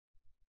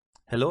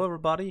Hello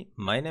everybody,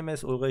 my name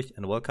is Ulrich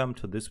and welcome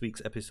to this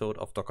week's episode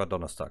of Docker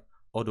Donnerstag,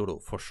 or Dodo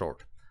for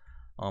short.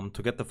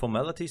 To get the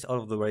formalities out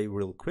of the way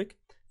real quick,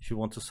 if you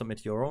want to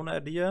submit your own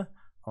idea,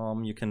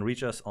 you can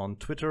reach us on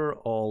Twitter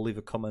or leave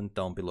a comment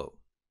down below.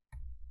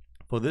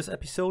 For this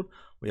episode,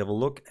 we have a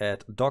look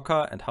at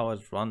Docker and how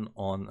it's run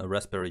on a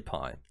Raspberry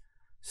Pi.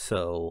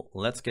 So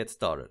let's get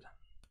started.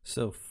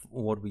 So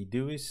what we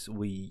do is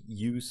we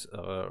use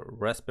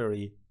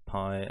Raspberry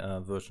Pi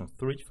version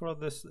 3 for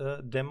this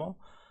demo.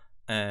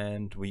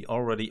 And we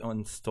already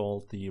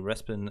installed the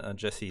Raspbian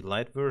Jessie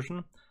Lite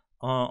version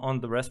on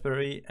the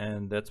Raspberry,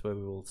 and that's where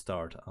we will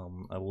start.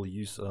 I will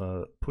use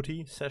a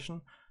PuTTY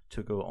session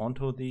to go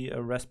onto the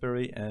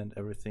Raspberry, and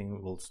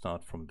everything will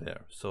start from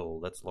there. So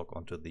let's log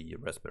onto the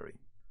Raspberry.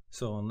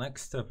 So our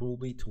next step will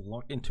be to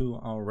log into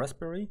our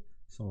Raspberry.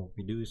 So what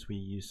we do is we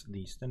use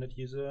the standard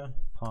user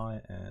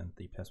Pi and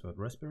the password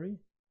Raspberry.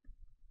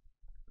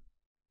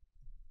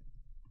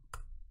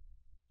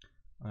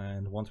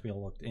 And once we are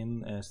logged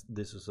in, as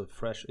this is a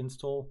fresh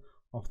install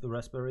of the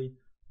Raspberry,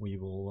 we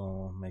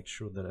will make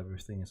sure that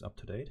everything is up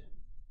to date.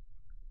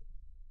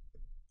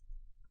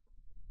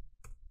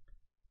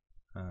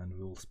 And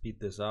we will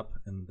speed this up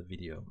in the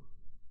video.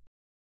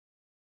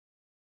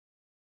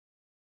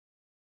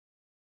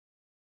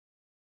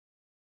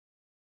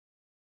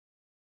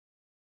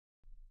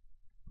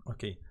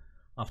 Okay,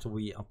 after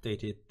we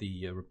updated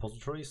the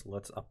repositories,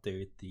 let's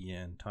update the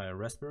entire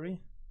Raspberry.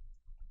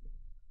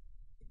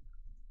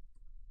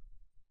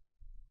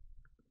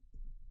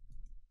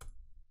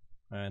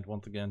 And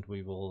once again,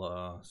 we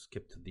will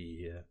skip to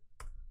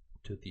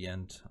the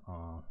end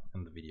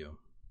in the video.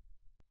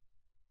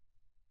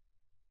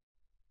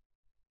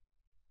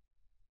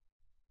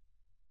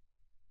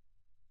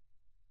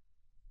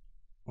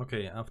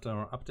 Okay,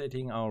 after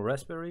updating our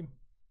Raspberry,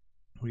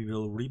 we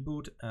will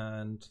reboot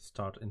and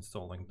start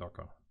installing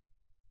Docker.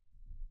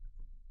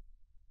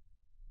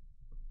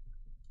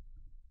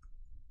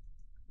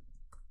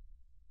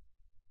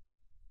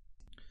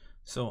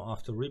 So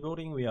after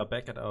rebooting, we are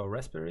back at our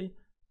Raspberry.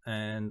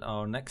 And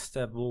our next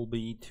step will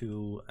be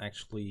to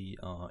actually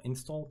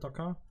install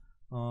Docker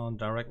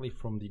directly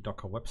from the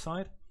Docker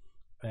website.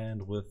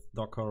 And with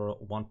Docker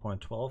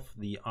 1.12,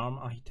 the ARM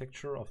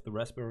architecture of the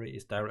Raspberry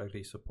is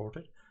directly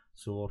supported.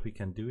 So what we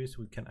can do is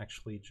we can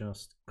actually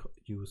just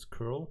use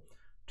curl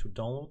to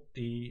download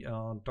the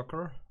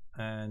Docker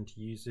and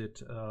use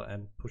it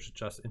and push it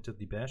just into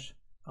the bash.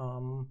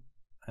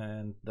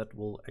 And that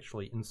will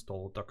actually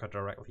install Docker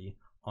directly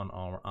on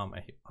our ARM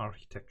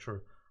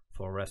architecture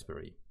for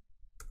Raspberry.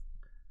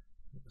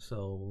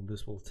 So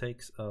this will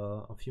take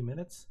a few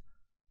minutes,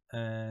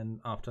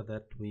 and after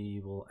that we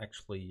will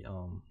actually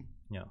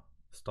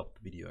stop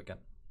the video again.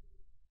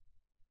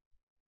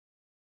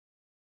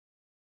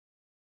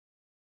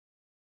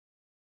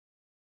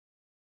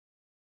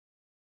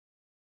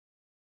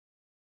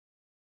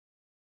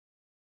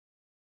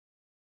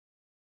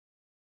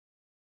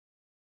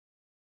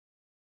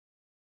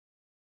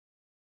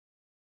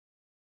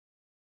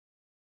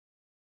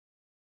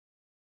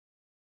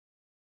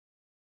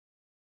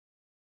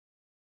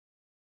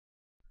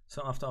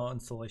 So after our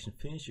installation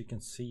finished, you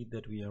can see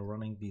that we are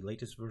running the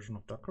latest version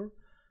of Docker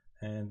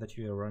and that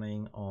we are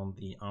running on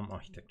the ARM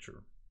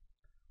architecture.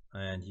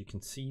 And you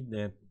can see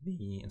that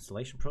the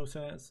installation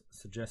process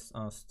suggests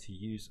us to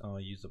use our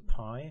user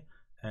Pi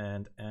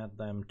and add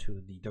them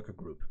to the Docker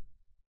group.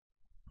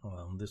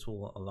 This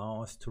will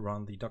allow us to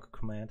run the Docker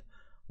command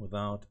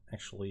without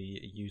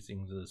actually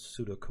using the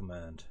sudo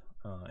command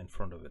in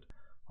front of it.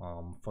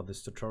 For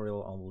this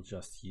tutorial, I will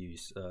just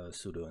use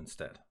sudo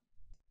instead.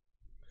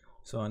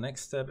 So our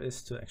next step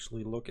is to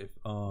actually look if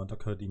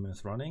Docker daemon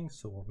is running.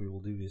 So what we will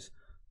do is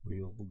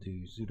we will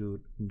do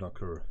sudo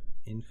docker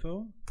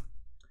info.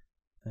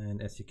 And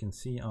as you can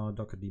see, our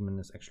Docker daemon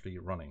is actually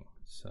running.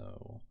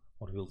 So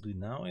what we'll do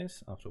now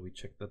is, after we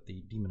check that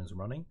the daemon is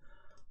running,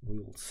 we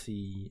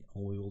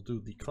will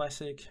do the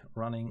classic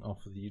running of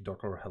the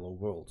Docker hello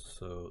world.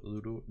 So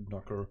sudo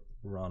docker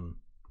run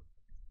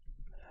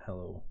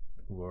hello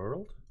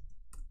world.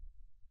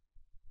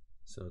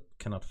 So it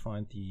cannot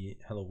find the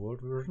hello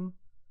world version.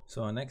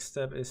 So our next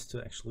step is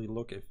to actually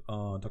look if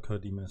Docker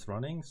daemon is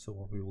running. So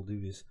what we will do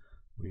is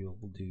we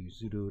will do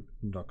sudo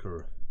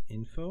docker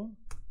info.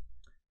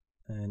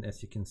 And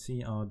as you can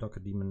see, our Docker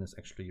daemon is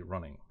actually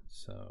running.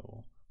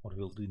 So what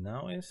we'll do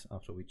now is,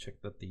 after we check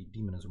that the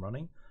daemon is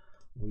running,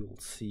 we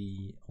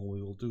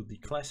will do the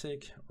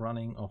classic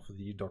running of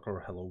the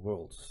Docker hello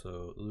world.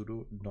 So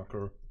sudo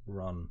docker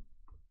run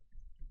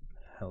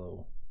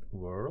hello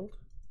world.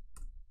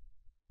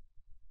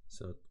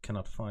 So it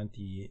cannot find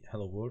the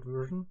hello world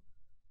version,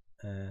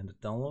 and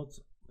download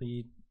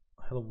the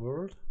hello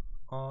world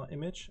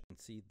image. You can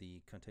see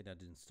the container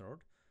didn't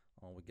start.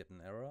 We get an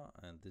error,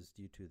 and this is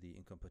due to the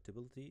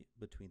incompatibility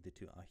between the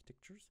two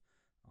architectures.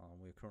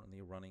 We're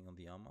currently running on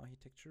the ARM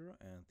architecture,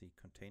 and the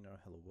container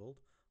hello world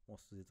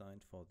was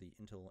designed for the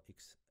Intel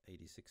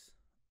x86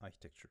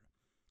 architecture,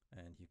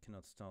 and you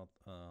cannot start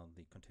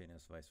the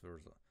containers vice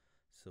versa.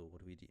 So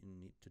what we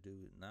need to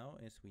do now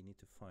is we need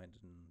to find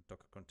a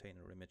Docker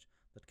container image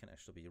that can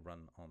actually be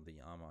run on the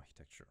ARM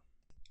architecture.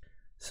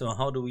 So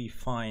how do we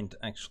find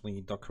actually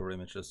Docker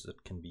images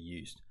that can be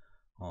used?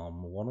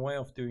 One way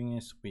of doing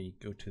is we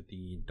go to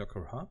the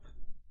Docker Hub,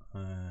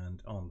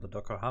 and on the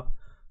Docker Hub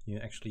you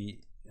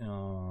actually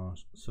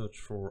search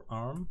for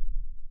ARM,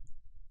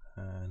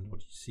 and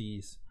what you see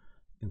is,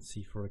 you can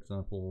see, for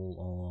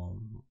example,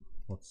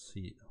 let's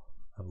see,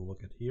 have a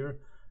look at here,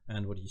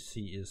 and what you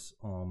see is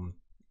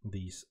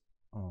these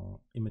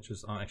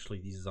images are actually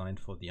designed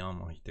for the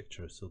ARM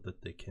architecture so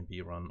that they can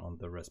be run on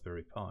the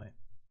Raspberry Pi.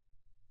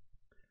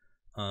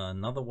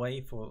 Another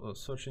way for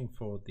searching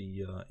for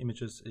the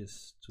images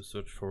is to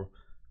search for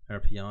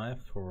RPI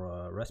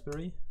for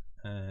Raspberry,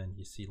 and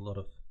you see a lot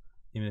of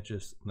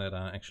images that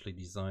are actually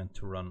designed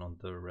to run on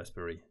the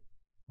Raspberry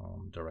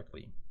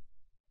directly.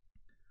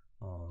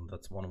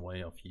 That's one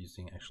way of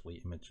using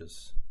actually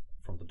images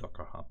from the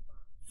Docker Hub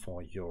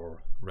for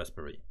your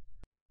Raspberry.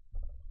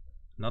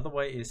 Another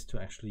way is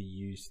to actually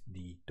use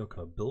the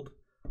docker build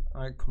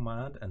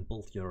command and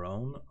build your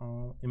own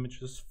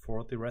images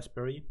for the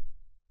Raspberry.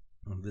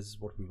 And this is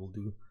what we will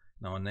do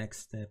in our next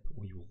step.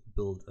 We will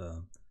build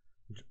a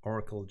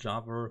Oracle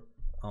Java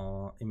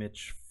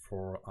image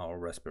for our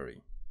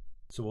Raspberry.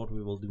 So what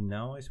we will do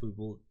now is we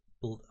will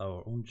build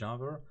our own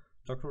Java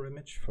Docker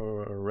image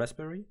for a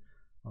Raspberry.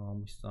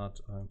 We start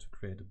to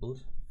create a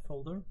build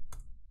folder,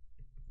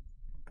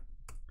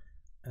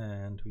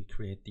 and we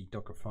create the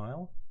Docker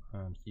file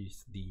and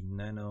use the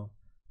Nano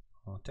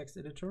text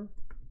editor.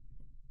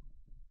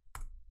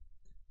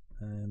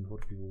 And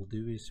what we will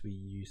do is we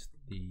use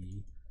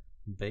the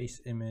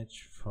base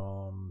image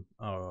from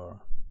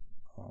our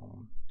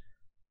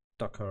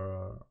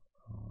Docker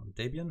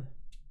Debian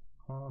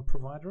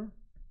provider.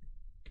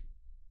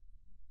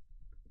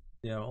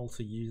 They are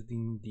also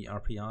using the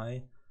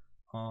RPI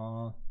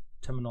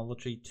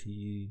terminology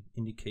to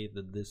indicate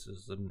that this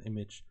is an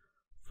image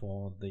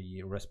for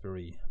the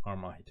Raspberry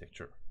ARM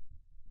architecture.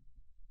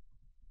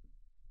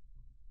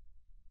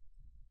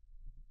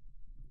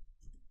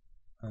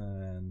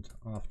 And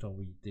after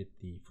we did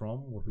the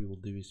from, what we will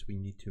do is we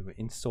need to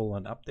install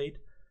and update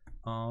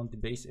the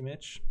base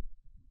image.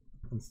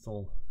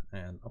 Install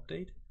and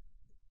update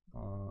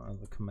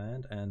as a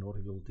command, and what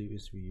we will do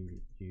is we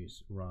will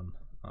use run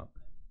up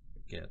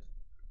get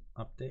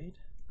update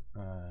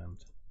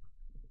and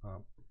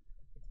up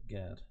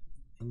get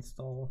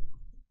install.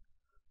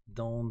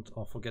 Don't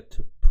forget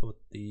to put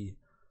the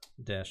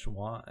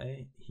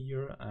 -y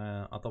here,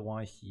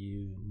 otherwise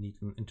you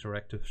need an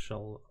interactive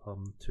shell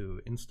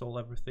to install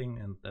everything,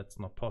 and that's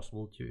not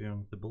possible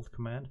during the build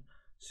command,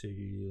 so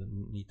you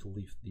need to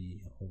leave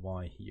the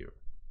y here.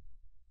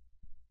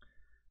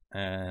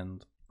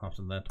 And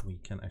after that we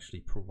can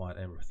actually provide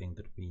everything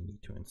that we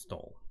need to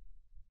install.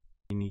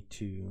 We need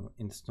to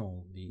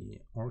install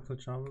the Oracle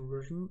Java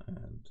version,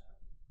 and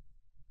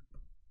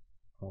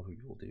what we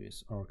will do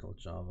is Oracle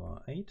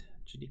Java 8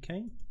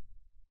 JDK.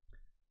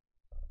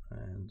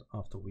 And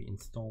after we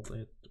installed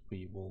it,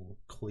 we will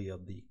clear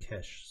the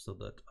cache so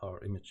that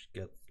our image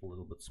gets a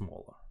little bit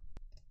smaller.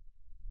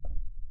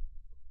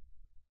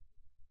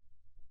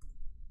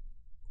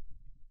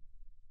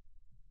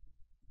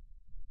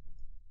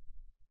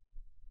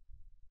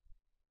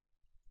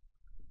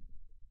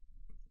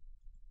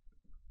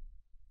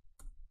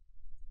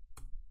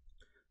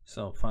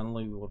 So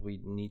finally, what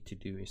we need to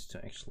do is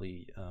to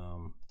actually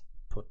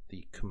put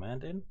the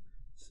command in.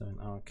 So in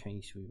our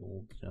case, we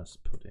will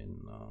just put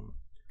in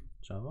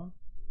Java,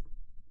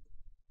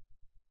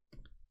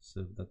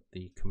 so that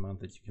the command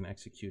that you can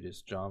execute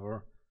is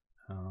Java.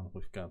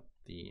 We've got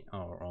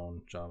our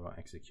own Java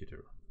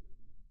executor.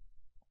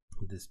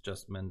 This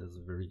just meant as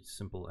a very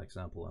simple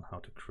example on how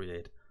to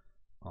create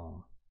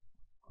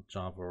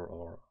Java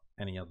or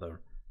any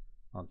other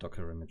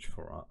Docker image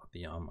for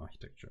the ARM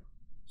architecture.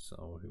 So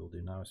what we will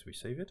do now is we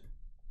save it,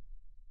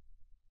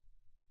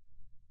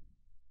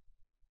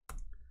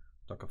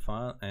 Docker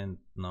file, and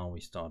now we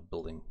start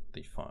building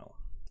the file.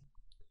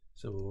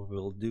 So what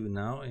we'll do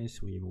now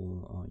is we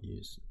will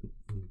use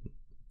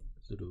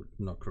sudo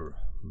docker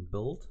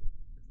build.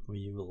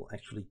 We will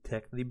actually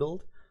tag the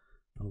build,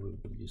 and we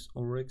will use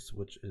Ulrix,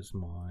 which is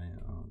my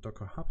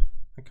Docker Hub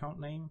account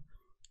name,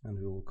 and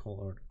we will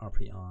call it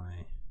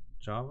RPI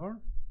Java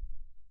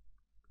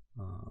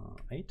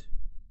 8,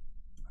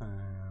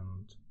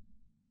 and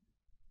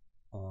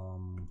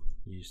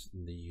use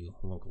the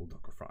local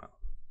Docker file.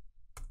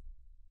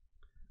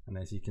 And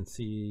as you can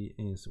see,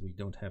 is we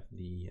don't have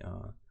the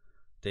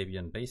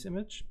Debian base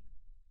image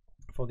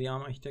for the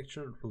ARM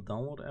architecture. We'll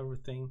download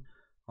everything,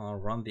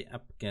 run the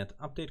apt-get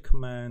update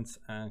commands,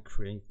 and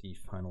create the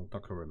final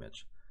Docker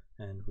image.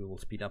 And we will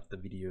speed up the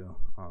video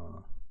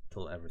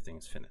till everything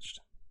is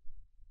finished.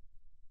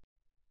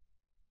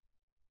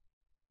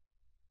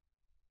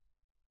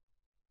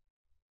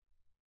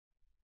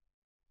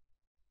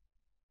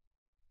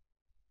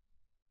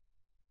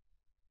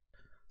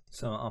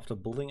 So after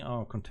building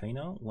our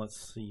container,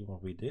 let's see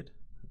what we did.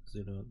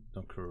 Sudo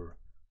docker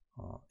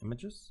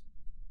images,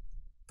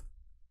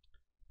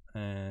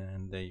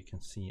 and there you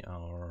can see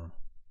our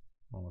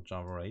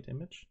Java 8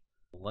 image.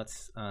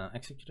 Let's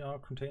execute our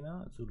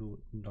container. Sudo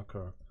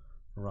docker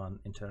run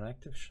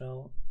interactive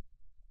shell,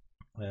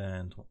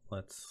 and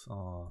let's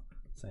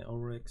say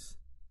Oryx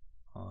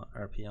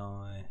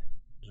RPI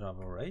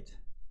Java 8.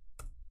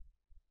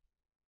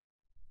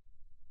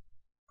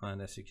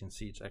 And as you can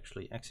see, it's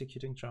actually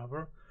executing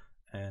Java,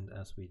 and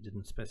as we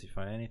didn't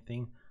specify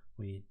anything,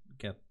 we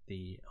get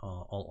the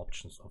all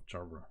options of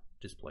Java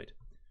displayed.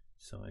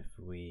 So if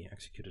we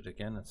execute it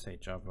again and say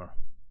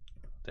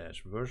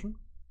Java-version,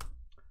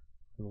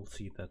 we will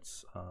see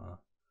that's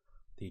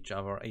the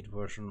Java 8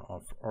 version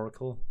of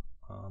Oracle,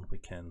 and we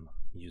can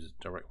use it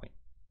directly.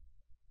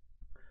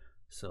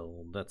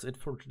 So that's it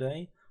for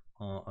today.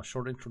 A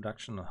short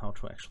introduction on how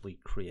to actually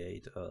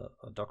create a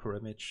Docker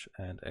image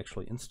and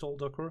actually install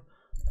Docker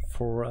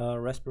for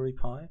Raspberry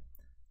Pi,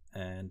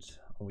 and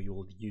we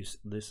will use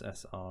this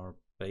as our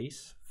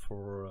base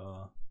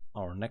for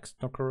our next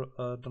Docker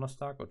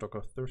Donnerstag or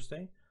Docker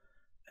Thursday,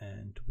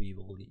 and we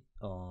will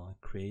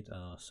create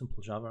a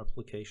simple Java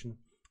application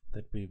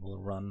that we will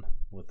run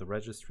with the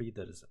registry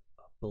that is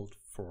built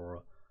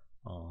for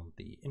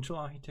the Intel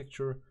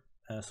architecture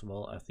as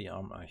well as the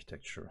ARM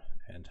architecture,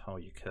 and how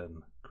you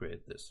can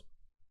create this.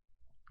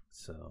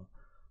 So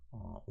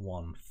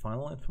one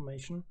final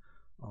information,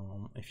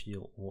 if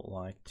you would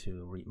like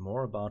to read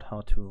more about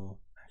how to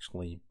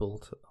actually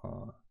build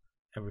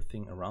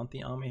everything around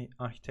the ARM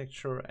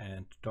architecture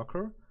and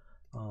Docker,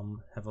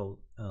 have a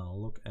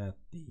look at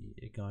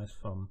the guys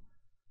from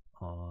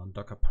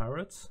Docker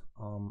Pirates.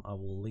 I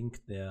will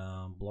link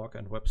their blog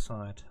and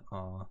website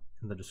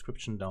in the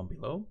description down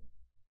below,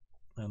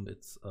 and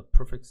it's a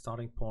perfect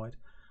starting point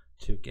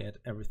to get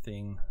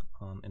everything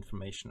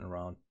information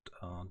around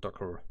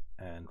Docker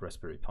and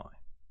Raspberry Pi.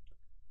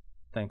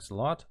 Thanks a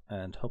lot,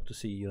 and hope to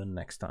see you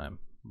next time.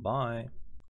 Bye.